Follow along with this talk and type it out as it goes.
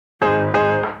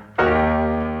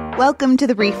Welcome to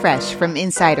The Refresh from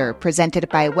Insider, presented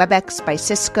by WebEx by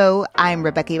Cisco. I'm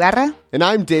Rebecca Ibarra. And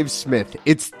I'm Dave Smith.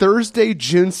 It's Thursday,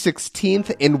 June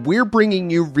 16th, and we're bringing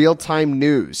you real-time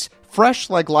news. Fresh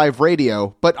like live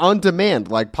radio, but on demand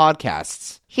like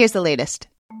podcasts. Here's the latest.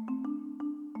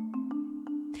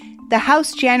 The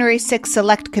House January 6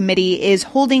 Select Committee is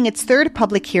holding its third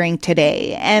public hearing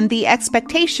today, and the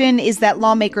expectation is that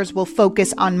lawmakers will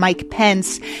focus on Mike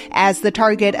Pence as the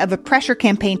target of a pressure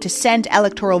campaign to send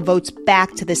electoral votes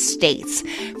back to the states.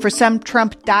 For some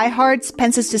Trump diehards,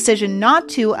 Pence's decision not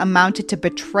to amounted to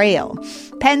betrayal.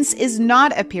 Pence is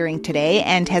not appearing today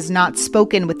and has not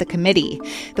spoken with the committee.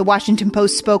 The Washington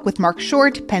Post spoke with Mark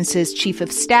Short, Pence's chief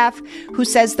of staff, who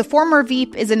says the former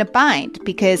VP is in a bind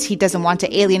because he doesn't want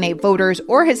to alienate voters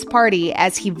or his party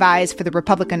as he vies for the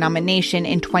Republican nomination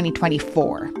in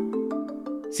 2024.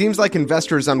 Seems like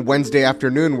investors on Wednesday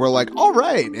afternoon were like, all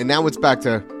right, and now it's back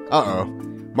to,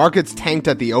 Markets tanked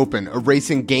at the open,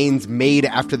 erasing gains made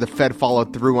after the Fed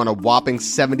followed through on a whopping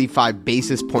 75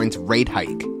 basis points rate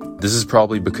hike. This is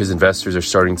probably because investors are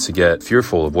starting to get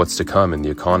fearful of what's to come in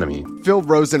the economy. Phil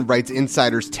Rosen writes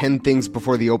Insider's 10 Things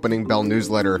Before the Opening Bell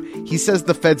newsletter. He says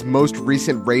the Fed's most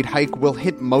recent rate hike will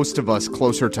hit most of us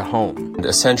closer to home. And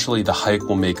essentially, the hike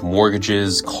will make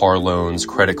mortgages, car loans,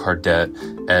 credit card debt,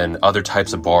 and other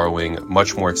types of borrowing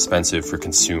much more expensive for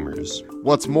consumers.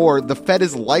 What's more, the Fed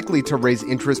is likely to raise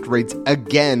interest rates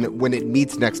again when it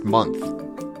meets next month.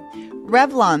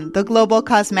 Revlon, the global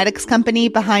cosmetics company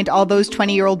behind all those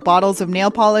 20-year-old bottles of nail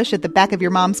polish at the back of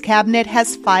your mom's cabinet,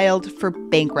 has filed for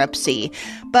bankruptcy.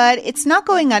 But it's not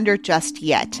going under just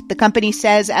yet. The company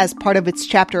says as part of its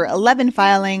Chapter 11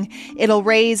 filing, it'll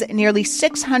raise nearly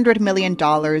 $600 million,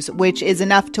 which is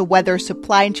enough to weather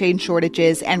supply chain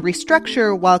shortages and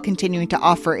restructure while continuing to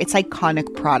offer its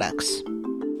iconic products.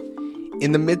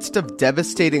 In the midst of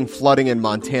devastating flooding in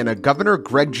Montana, Governor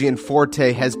Greg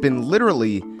Gianforte has been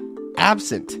literally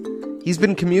absent. He's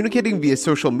been communicating via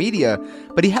social media,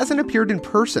 but he hasn't appeared in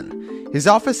person. His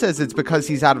office says it's because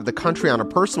he's out of the country on a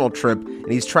personal trip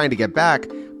and he's trying to get back,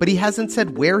 but he hasn't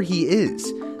said where he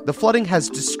is. The flooding has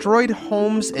destroyed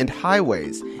homes and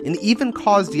highways and even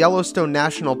caused Yellowstone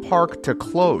National Park to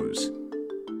close.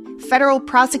 Federal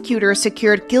prosecutors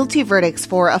secured guilty verdicts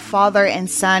for a father and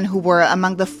son who were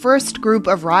among the first group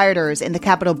of rioters in the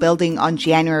Capitol building on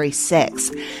January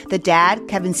 6. The dad,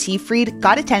 Kevin Seafried,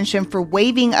 got attention for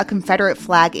waving a Confederate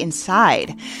flag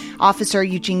inside. Officer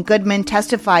Eugene Goodman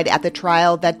testified at the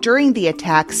trial that during the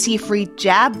attack, Seafried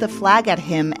jabbed the flag at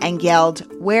him and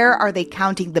yelled, "Where are they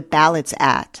counting the ballots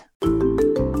at?"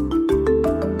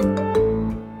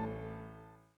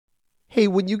 Hey,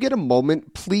 when you get a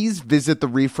moment, please visit The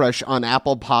Refresh on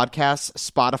Apple Podcasts,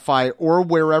 Spotify, or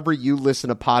wherever you listen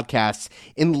to podcasts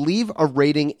and leave a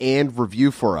rating and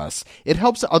review for us. It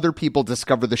helps other people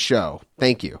discover the show.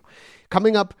 Thank you.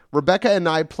 Coming up, Rebecca and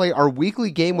I play our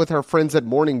weekly game with our friends at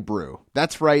Morning Brew.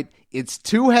 That's right, it's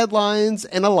 2 headlines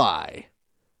and a lie.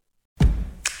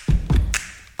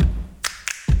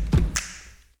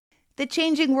 The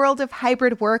changing world of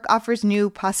hybrid work offers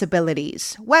new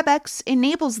possibilities. WebEx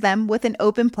enables them with an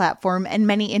open platform and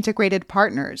many integrated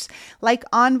partners, like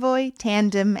Envoy,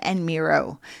 Tandem, and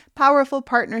Miro. Powerful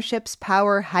partnerships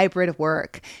power hybrid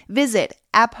work. Visit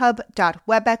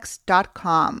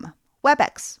apphub.webex.com.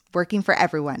 WebEx, working for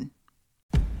everyone.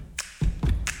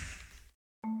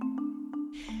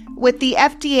 With the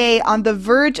FDA on the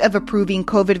verge of approving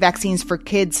COVID vaccines for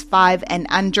kids 5 and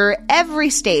under,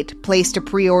 every state placed a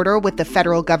pre-order with the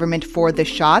federal government for the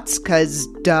shots, 'cause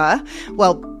duh.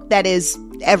 Well, that is,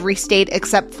 every state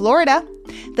except Florida.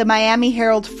 The Miami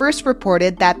Herald first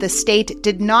reported that the state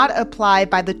did not apply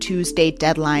by the Tuesday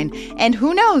deadline. And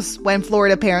who knows when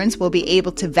Florida parents will be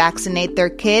able to vaccinate their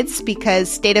kids,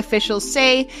 because state officials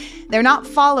say they're not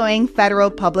following federal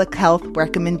public health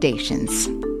recommendations.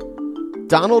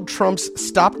 Donald Trump's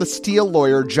Stop the Steal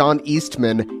lawyer, John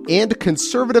Eastman, and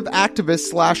conservative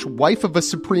activist / wife of a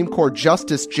Supreme Court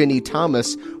Justice, Ginny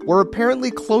Thomas, were apparently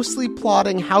closely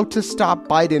plotting how to stop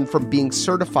Biden from being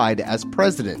certified as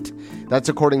president. That's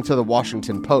according to the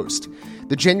Washington Post.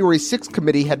 The January 6th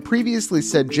committee had previously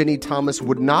said Ginny Thomas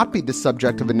would not be the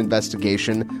subject of an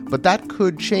investigation, but that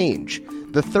could change.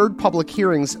 The third public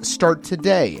hearings start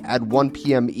today at 1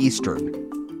 p.m. Eastern.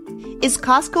 Is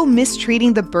Costco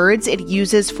mistreating the birds it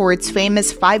uses for its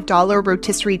famous $5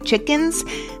 rotisserie chickens?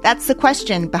 That's the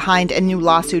question behind a new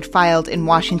lawsuit filed in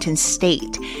Washington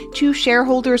state. 2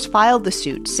 shareholders filed the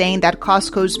suit, saying that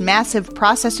Costco's massive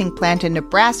processing plant in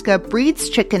Nebraska breeds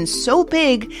chickens so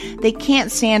big they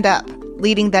can't stand up,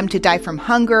 leading them to die from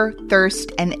hunger,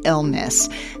 thirst, and illness.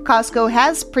 Costco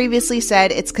has previously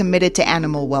said it's committed to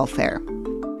animal welfare.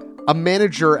 A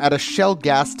manager at a Shell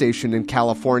gas station in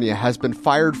California has been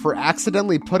fired for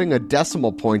accidentally putting a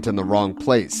decimal point in the wrong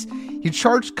place. He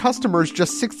charged customers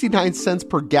just 69 cents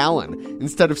per gallon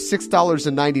instead of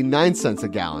 $6.99 a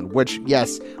gallon, which,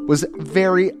 yes, was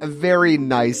very, very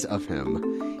nice of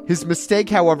him. His mistake,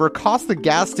 however, cost the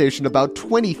gas station about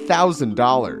 $20,000.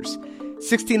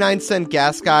 69-cent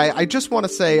gas guy, I just want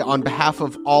to say on behalf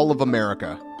of all of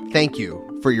America, thank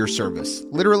you for your service,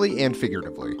 literally and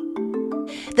figuratively.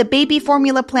 The baby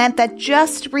formula plant that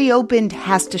just reopened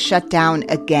has to shut down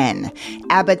again.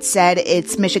 Abbott said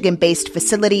its Michigan-based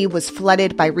facility was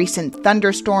flooded by recent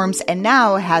thunderstorms and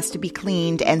now has to be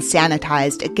cleaned and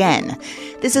sanitized again.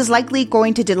 This is likely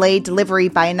going to delay delivery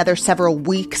by another several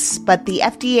weeks, but the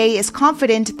FDA is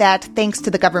confident that thanks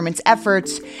to the government's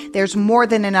efforts, there's more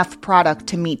than enough product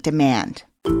to meet demand.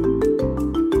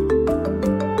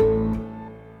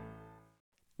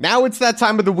 Now it's that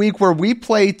time of the week where we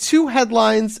play two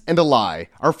headlines and a lie.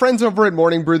 Our friends over at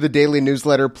Morning Brew, the daily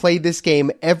newsletter, play this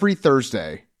game every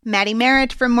Thursday. Maddie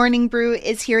Merritt from Morning Brew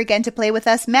is here again to play with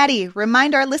us. Maddie,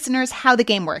 remind our listeners how the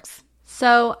game works.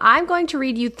 So I'm going to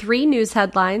read you 3 news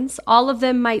headlines. All of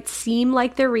them might seem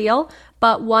like they're real,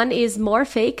 but one is more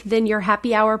fake than your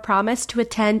happy hour promise to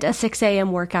attend a 6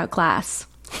 a.m. workout class.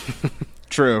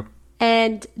 True.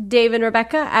 And Dave and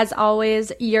Rebecca, as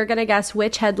always, you're going to guess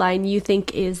which headline you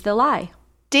think is the lie.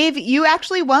 Dave, you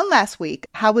actually won last week.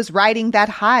 How was riding that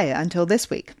high until this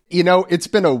week? You know, it's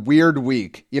been a weird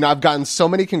week. You know, I've gotten so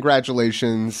many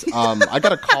congratulations. I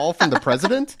got a call from the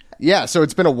president. Yeah, so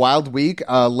it's been a wild week.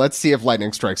 Let's see if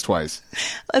lightning strikes twice.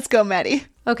 Let's go, Maddie.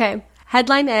 Okay.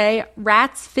 Headline A,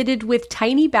 rats fitted with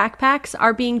tiny backpacks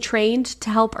are being trained to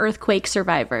help earthquake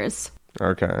survivors.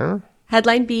 Okay.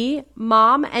 Headline B,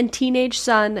 mom and teenage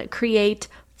son create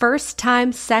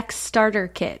first-time sex starter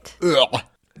kit. Ugh.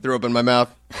 Threw up in my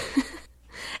mouth.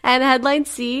 And headline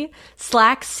C,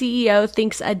 Slack CEO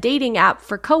thinks a dating app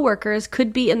for coworkers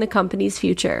could be in the company's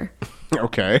future.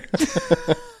 Okay.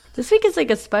 This week is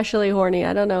like especially horny.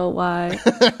 I don't know why.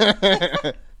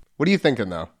 What are you thinking,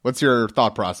 though? What's your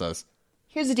thought process?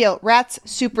 Here's the deal. Rats,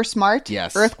 super smart.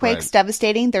 Yes. Earthquakes, right.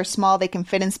 Devastating. They're small. They can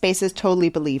fit in spaces. Totally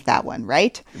believe that one,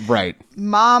 right? Right.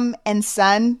 Mom and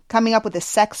son coming up with a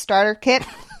sex starter kit.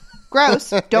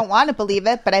 Gross. Don't want to believe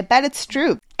it, but I bet it's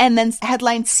true. And then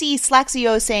headline C, Slack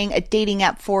CEO saying a dating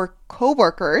app for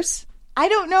coworkers. I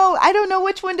don't know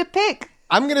which one to pick.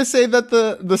 I'm going to say that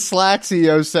the Slack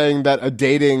CEO saying that a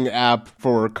dating app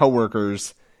for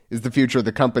coworkers is the future of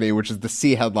the company, which is the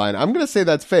C headline. I'm going to say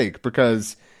that's fake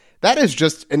because that is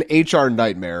just an HR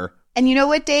nightmare. And you know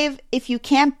what, Dave? If you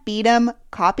can't beat them,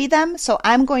 copy them. So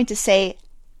I'm going to say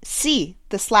C,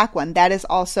 the Slack one. That is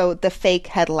also the fake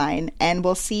headline. And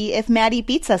we'll see if Maddie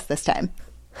beats us this time.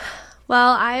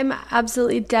 Well, I'm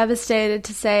absolutely devastated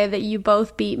to say that you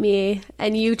both beat me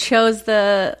and you chose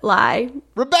the lie.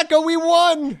 Rebecca, we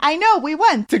won! I know, we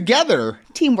won. Together.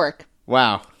 Teamwork.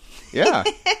 Wow. Yeah.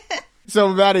 So,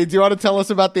 Maddie, do you want to tell us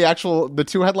about the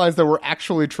 2 headlines that were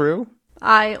actually true?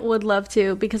 I would love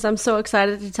to, because I'm so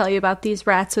excited to tell you about these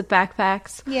rats with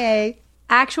backpacks. Yay.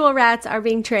 Actual rats are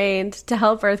being trained to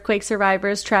help earthquake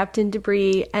survivors trapped in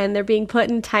debris, and they're being put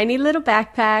in tiny little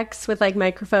backpacks with like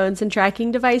microphones and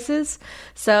tracking devices.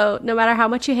 So no matter how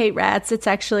much you hate rats, it's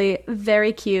actually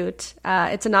very cute.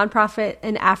 It's a nonprofit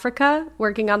in Africa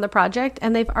working on the project,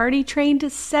 and they've already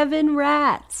trained 7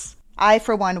 rats. I,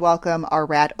 for one, welcome our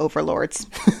rat overlords.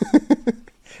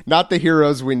 Not the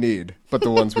heroes we need, but the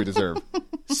ones we deserve.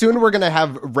 Soon we're going to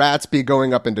have rats be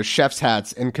going up into chef's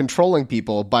hats and controlling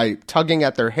people by tugging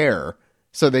at their hair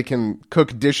so they can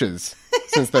cook dishes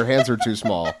since their hands are too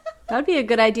small. That would be a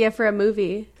good idea for a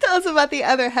movie. Tell us about the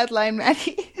other headline,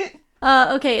 Maddie.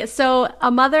 Okay, so a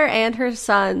mother and her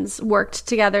sons worked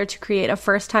together to create a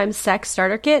first-time sex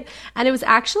starter kit, and it was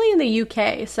actually in the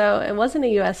UK, so it wasn't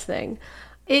a US thing.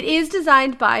 It is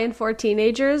designed by and for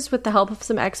teenagers with the help of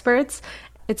some experts.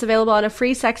 It's available on a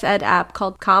free sex ed app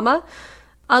called Comma.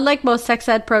 Unlike most sex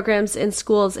ed programs in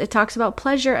schools, it talks about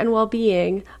pleasure and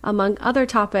well-being, among other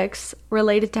topics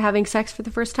related to having sex for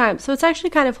the first time. So it's actually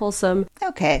kind of wholesome.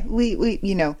 Okay, we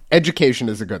you know. Education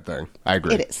is a good thing. I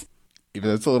agree. It is. Even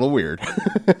though it's a little weird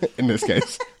in this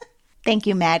case. Thank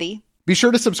you, Maddie. Be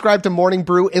sure to subscribe to Morning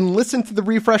Brew and listen to the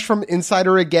refresh from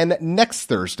Insider again next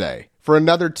Thursday for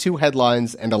another 2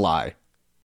 headlines and a lie.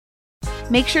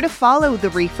 Make sure to follow the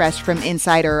refresh from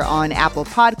Insider on Apple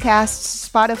Podcasts,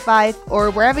 Spotify, or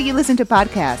wherever you listen to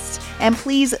podcasts. And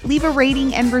please leave a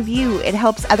rating and review. It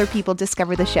helps other people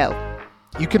discover the show.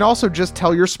 You can also just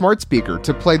tell your smart speaker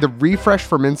to play the refresh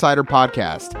from Insider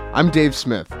podcast. I'm Dave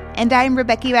Smith. And I'm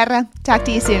Rebecca Ibarra. Talk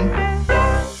to you soon.